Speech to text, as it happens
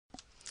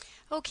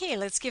Okay,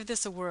 let's give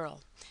this a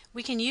whirl.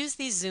 We can use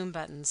these zoom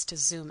buttons to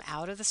zoom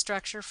out of the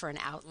structure for an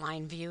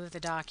outline view of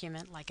the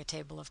document, like a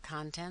table of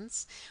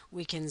contents.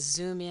 We can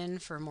zoom in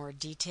for more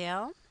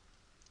detail,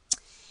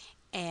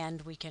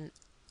 and we can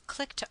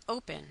click to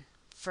open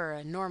for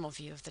a normal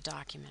view of the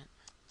document.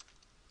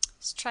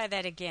 Let's try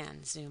that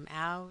again. Zoom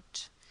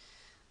out,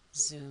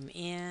 zoom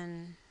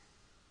in,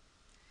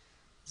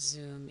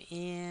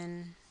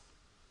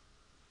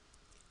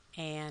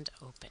 and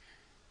open.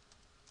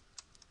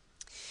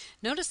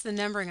 Notice the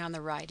numbering on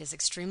the right is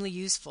extremely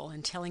useful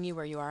in telling you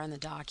where you are in the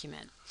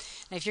document.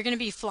 Now, if you're going to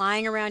be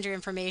flying around your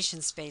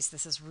information space,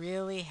 this is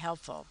really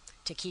helpful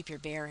to keep your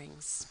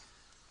bearings.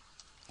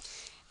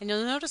 And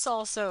you'll notice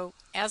also,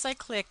 as I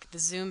click the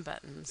zoom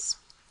buttons,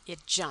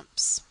 it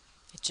jumps.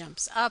 It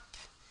jumps up,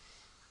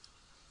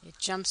 it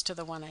jumps to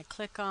the one I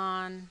click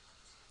on,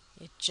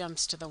 it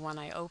jumps to the one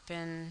I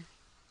open.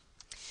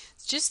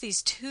 It's just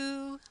these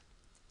two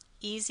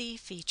easy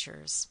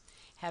features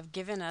have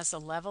given us a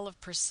level of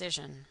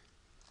precision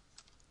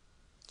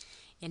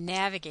in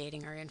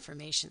navigating our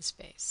information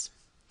space.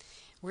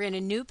 We're in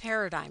a new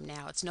paradigm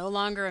now. It's no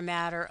longer a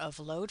matter of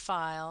load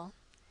file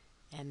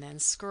and then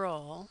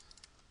scroll.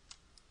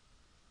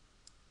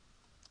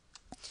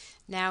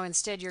 Now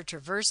instead you're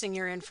traversing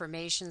your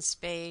information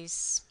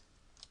space,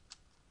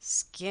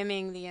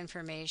 skimming the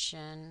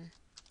information,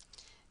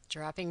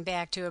 dropping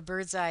back to a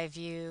bird's eye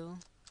view,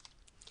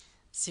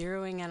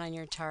 zeroing in on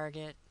your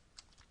target,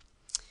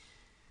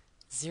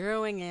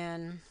 zeroing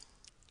in,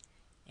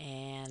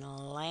 and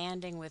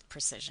landing with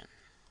precision.